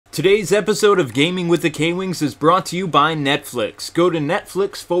Today's episode of Gaming with the Kwings is brought to you by Netflix. Go to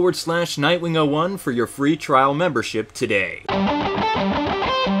Netflix/Nightwing01 for your free trial membership today.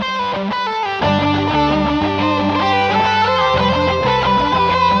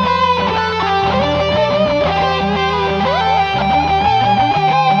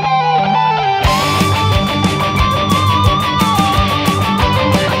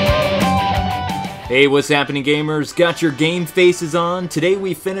 Hey, what's happening, gamers? Got your game faces on? Today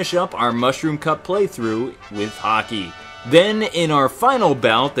we finish up our Mushroom Cup playthrough with hockey. Then, in our final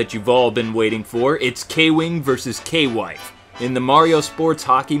bout that you've all been waiting for, it's Kwing versus K-Wife in the Mario Sports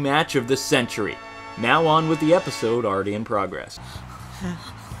hockey match of the century. Now on with the episode already in progress.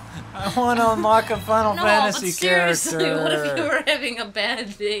 I want to unlock a Final Fantasy seriously, character. What if you were having a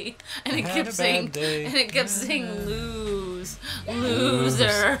bad day and it kept saying lose,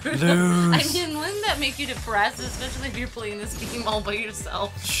 loser. Lose. I mean, wouldn't that make you depressed, especially if you're playing this game all by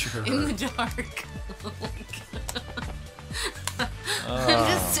yourself in the dark? I'm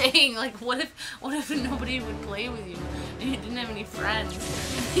just saying, like, what if nobody would play with you and you didn't have any friends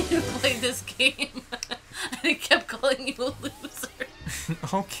and you played this game and it kept calling you a loser?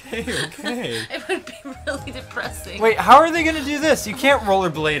 Okay. It would be really depressing. Wait, how are they gonna do this? You can't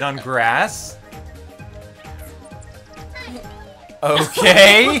rollerblade on grass.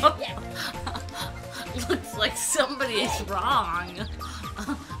 Okay. Looks like somebody's wrong.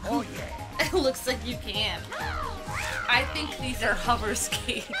 Oh yeah. It looks like you can. I think these are hover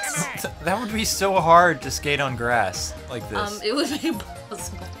skates. That would be so hard to skate on grass like this. It would be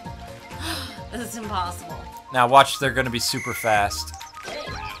impossible. It's impossible. Now watch, they're gonna be super fast.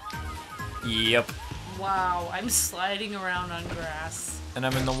 Yep. Wow, I'm sliding around on grass. And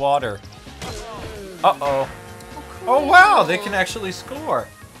I'm in the water. Uh-oh. Oh wow, they can actually score.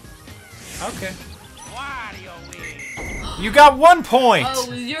 Okay. You got 1 point!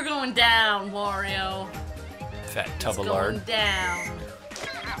 Oh, you're going down, Wario. Fat tub of Going lard. down.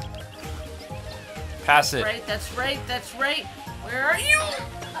 Pass it. Right, that's right, that's right. Where are you?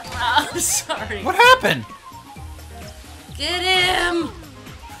 I'm sorry. What happened? Get him!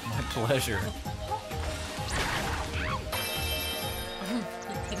 My pleasure. I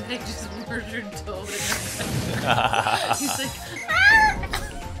think I just murdered Toad. He's like,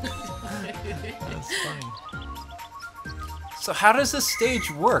 That's funny. So how does this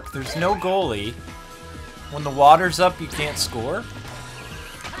stage work? There's no goalie. When the water's up, you can't score?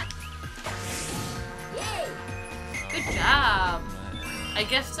 good job. I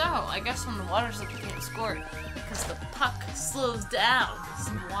guess so. I guess when the water's up, you can't score because the puck slows down. It's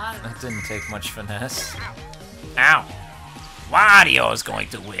in the water. That didn't take much finesse. Ow! Wario's going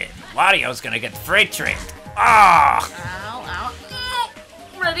to win. Wario's gonna get freight trained. Ah! Ow, ow, ow.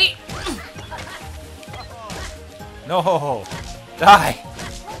 Ready? No! Die!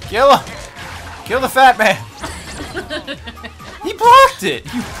 Kill him! Kill the fat man! He blocked it!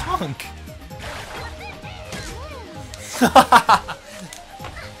 You punk!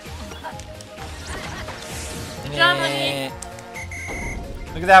 Good job, honey.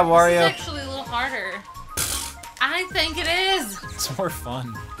 Look at that, This Wario. is actually a little harder. I think it is. It's more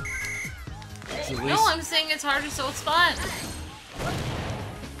fun. It's at No, least... I'm saying it's harder, so it's fun.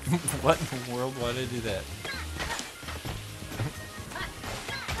 What in the world? Why did I do that?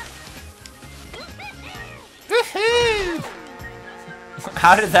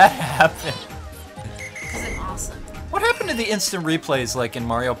 How did that happen? Because I'm awesome. What happened to the instant replays like in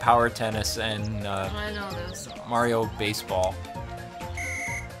Mario Power Tennis and I know this. Mario Baseball?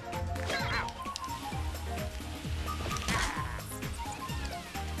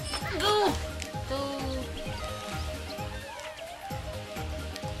 Go! Go!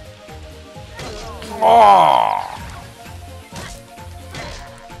 Oh!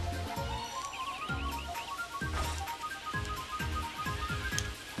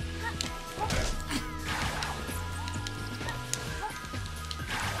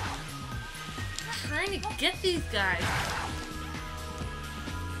 Trying to get these guys.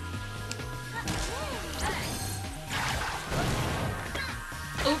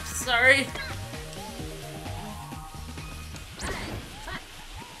 Oops, sorry.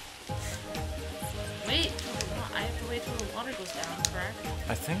 Wait, I have to wait till the water goes down, correct?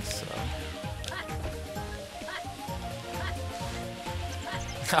 I think so.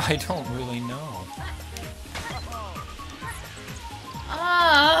 I don't really know.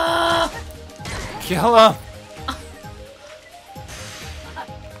 Ah! Kill him!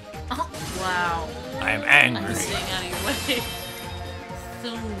 Wow. I am I'm angry. staying out of your way.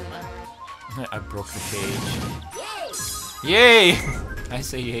 Zoom. I broke the cage. Yay! I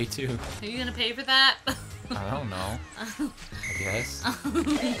say yay too. Are you gonna pay for that? I don't know. I guess.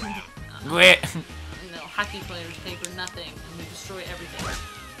 Wait. No, hockey players pay for nothing, and we destroy everything.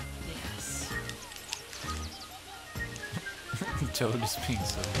 Yes. Toad is being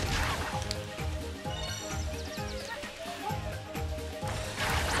so.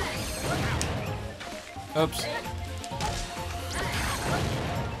 Oops.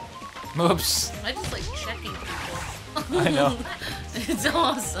 Oops. I just like checking people. I know. It's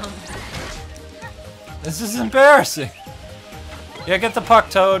awesome. This is embarrassing. Yeah, get the puck,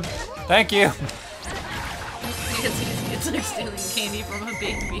 Toad. Thank you. It's like stealing candy from a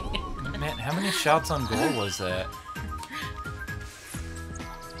baby. Man, how many shots on goal was that?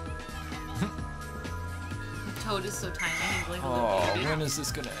 Toad is so tiny. He's like a Oh, little baby. when is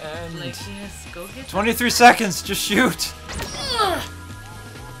this gonna end? Like, yes, go get 23 seconds, just shoot. Ugh.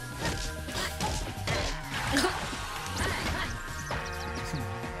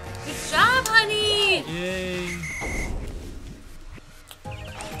 Good job, honey. Yay.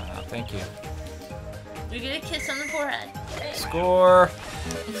 Thank you. You get a kiss on the forehead. Score.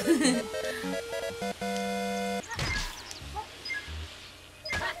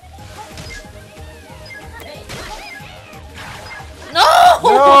 No!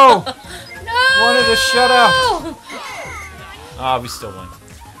 No! No! Wanted a shutout. Ah, we still won.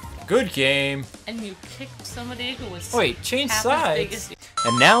 Good game. And you kicked somebody who was Wait, change half as big as sides. you.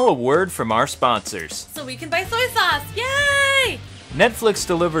 And now a word from our sponsors. So we can buy soy sauce. Yay! Netflix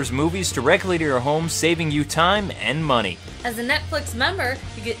delivers movies directly to your home, saving you time and money. As a Netflix member,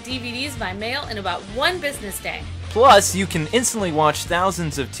 you get DVDs by mail in about 1 business day. Plus, you can instantly watch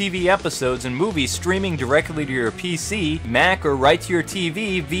thousands of TV episodes and movies streaming directly to your PC, Mac, or right to your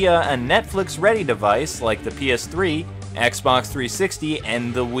TV via a Netflix-ready device like the PS3, Xbox 360,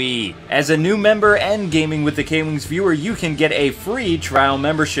 and the Wii. As a new member and Gaming with the Kwings viewer, you can get a free trial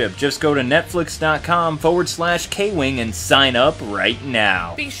membership. Just go to netflix.com/Kwing and sign up right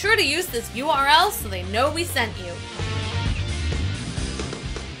now. Be sure to use this URL so they know we sent you.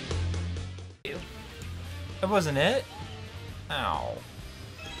 That wasn't it? Ow.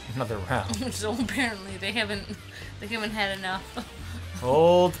 Another round. So apparently they haven't had enough.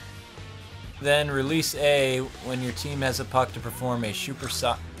 Hold. Then release A when your team has a puck to perform a super.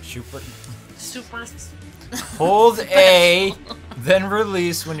 Hold A, then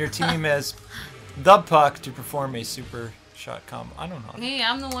release when your team has the puck to perform a super shot combo. I don't know. Hey,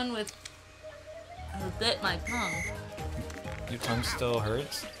 I'm the one with who bit my tongue. Your tongue still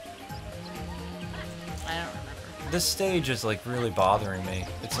hurts? I don't remember. This stage is like really bothering me.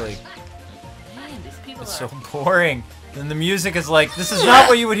 It's like, Man, these people it's are. so boring. And the music is like, this is not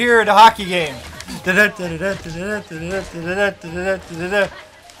what you would hear at a hockey game. Good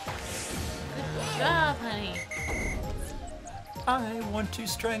job, honey. I want to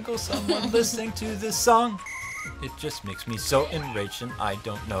strangle someone listening to this song. It just makes me so enraged and I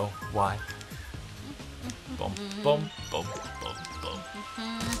don't know why. Boom, boom, boom, boom, boom.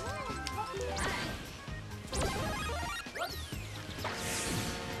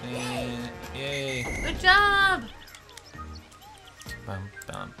 Yay. Good job. Bum,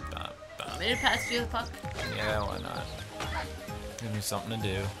 bum, bum, bum. Made it past you the puck. Yeah, why not? Give me something to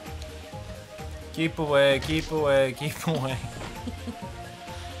do. Keep away, keep away, keep away.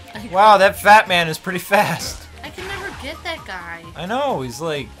 Wow, that fat man is pretty fast. I can never get that guy. I know, he's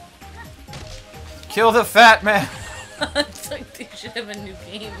like... Kill the fat man! It's like they should have a new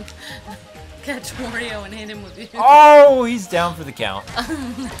game. Catch Wario and hit him with you. Oh, he's down for the count.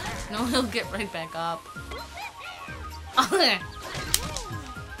 No, he'll get right back up.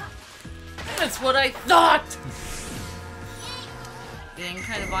 That's what I thought! Getting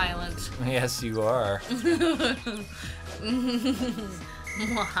kind of violent. Yes, you are.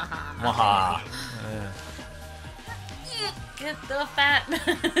 Waha. Yeah. Get the fat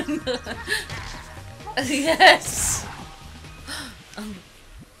man! Yes!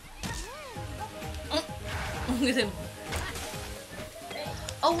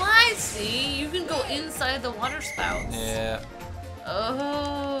 Oh, I see. You can go inside the water spouts. Yeah.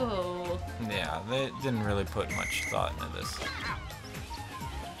 Oh. Yeah, they didn't really put much thought into this.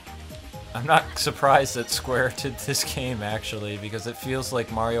 I'm not surprised that Square did this game, actually, because it feels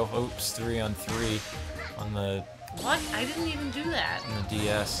like Mario Hopes 3-on-3 on the... What? I didn't even do that. On the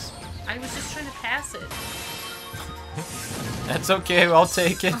DS. I was just trying to pass it. That's okay, I'll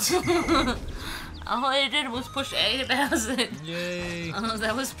take it. All I did was push A to pass it. Yay.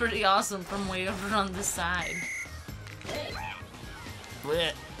 That was pretty awesome from way over on this side.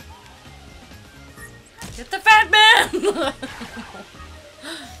 Blech. Get the fat man!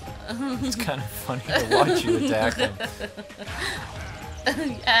 It's kind of funny to watch you attack him.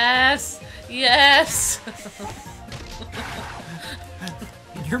 Yes! Yes!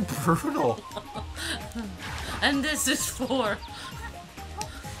 You're brutal. And this is for...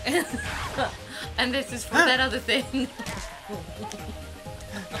 And this is for that other thing.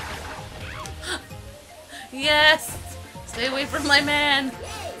 Yes! Stay away from my man!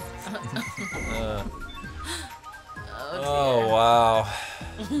 Oh, wow.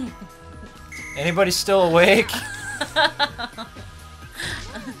 Anybody still awake?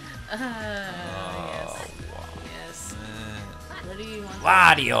 Yes. What do you want?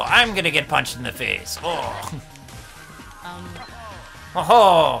 Wadio, I'm gonna get punched in the face. Oh.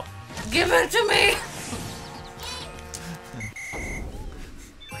 Oh. Give it to me!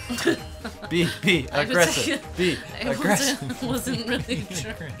 Be aggressive. Be aggressive. I wasn't really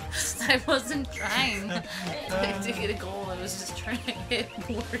trying. I wasn't trying to get a goal. I was just trying to hit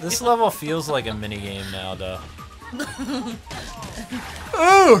Wario. This level feels like a mini game now, though.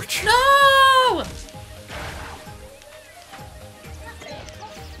 Ouch! No!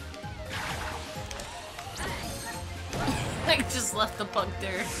 I just left the bug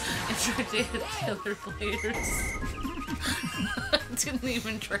there and tried to hit the other players. I didn't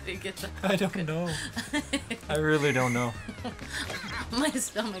even try to get that. I don't know. I really don't know. My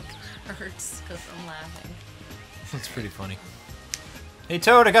stomach hurts because I'm laughing. That's pretty funny. Hey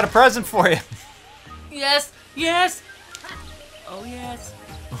Toad, I got a present for you. Yes! Yes! Oh yes.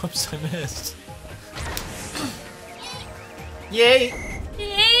 Whoops, I missed. Yay!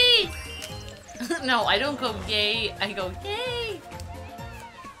 Yay! No, I don't go yay, I go yay!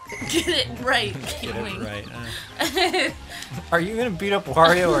 Get it right, Get Kwings. it right. Are you gonna beat up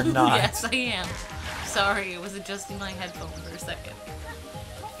Wario or not? Yes, I am. Sorry, I was adjusting my headphone for a second.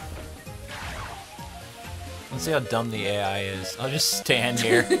 Let's see how dumb the AI is. I'll just stand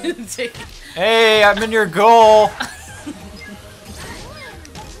here. Take it. Hey, I'm in your goal!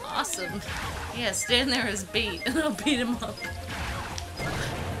 Awesome. Yeah, stand there as bait and I'll beat him up.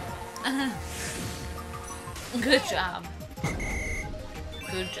 Good job.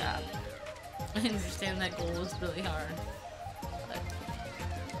 Good job. I understand that goal was really hard.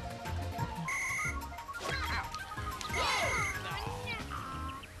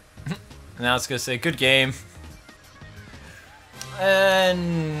 But... Now it's gonna say, good game.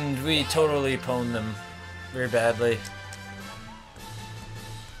 And we totally pwned them very badly.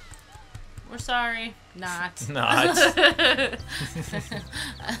 We're sorry. Not. Not.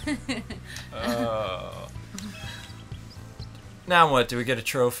 Oh. Now what? Do we get a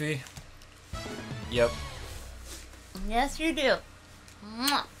trophy? Yep. Yes, you do.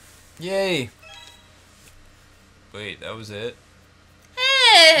 Mwah. Yay. Wait, that was it?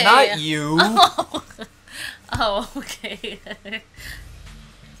 Hey! Not you. Oh, oh okay.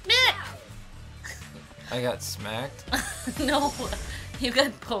 I got smacked. No, you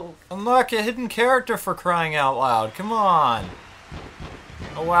got poked. Unlock a hidden character for crying out loud. Come on.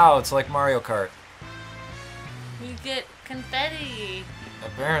 Oh wow, it's like Mario Kart. You get confetti.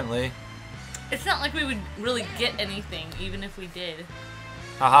 Apparently. It's not like we would really get anything, even if we did.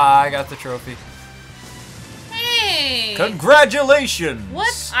 Haha, I got the trophy. Hey! Congratulations!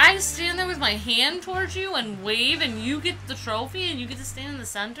 What? I stand there with my hand towards you and wave and you get the trophy and you get to stand in the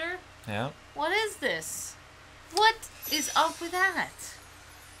center? Yeah. What is this? What is up with that?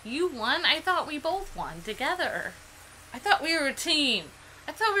 You won? I thought we both won together. I thought we were a team.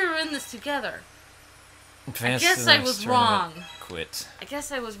 I thought we were in this together. Advance I guess to the I next was tournament. wrong. Quit. I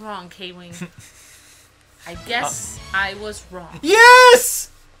guess I was wrong, Kwing. I guess I was wrong. Yes!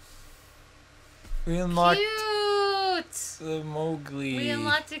 We unlocked Cute! the Mowgli. We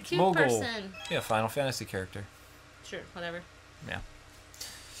unlocked a cute Mogul. person. Yeah, Final Fantasy character. Sure, whatever. Yeah.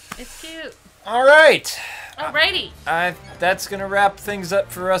 It's cute. Alright! Alrighty. That's gonna wrap things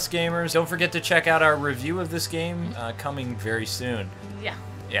up for us gamers. Don't forget to check out our review of this game coming very soon. Yeah.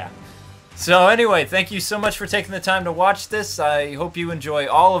 Yeah. So anyway, thank you so much for taking the time to watch this. I hope you enjoy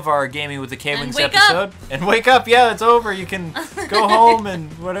all of our Gaming with the Kwings wake episode. up. And wake up! Yeah, it's over. You can go home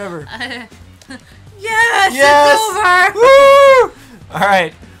and whatever. Yes, Yes! it's over! Woo!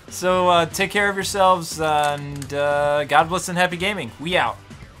 Alright, so take care of yourselves and God bless and happy gaming. We out.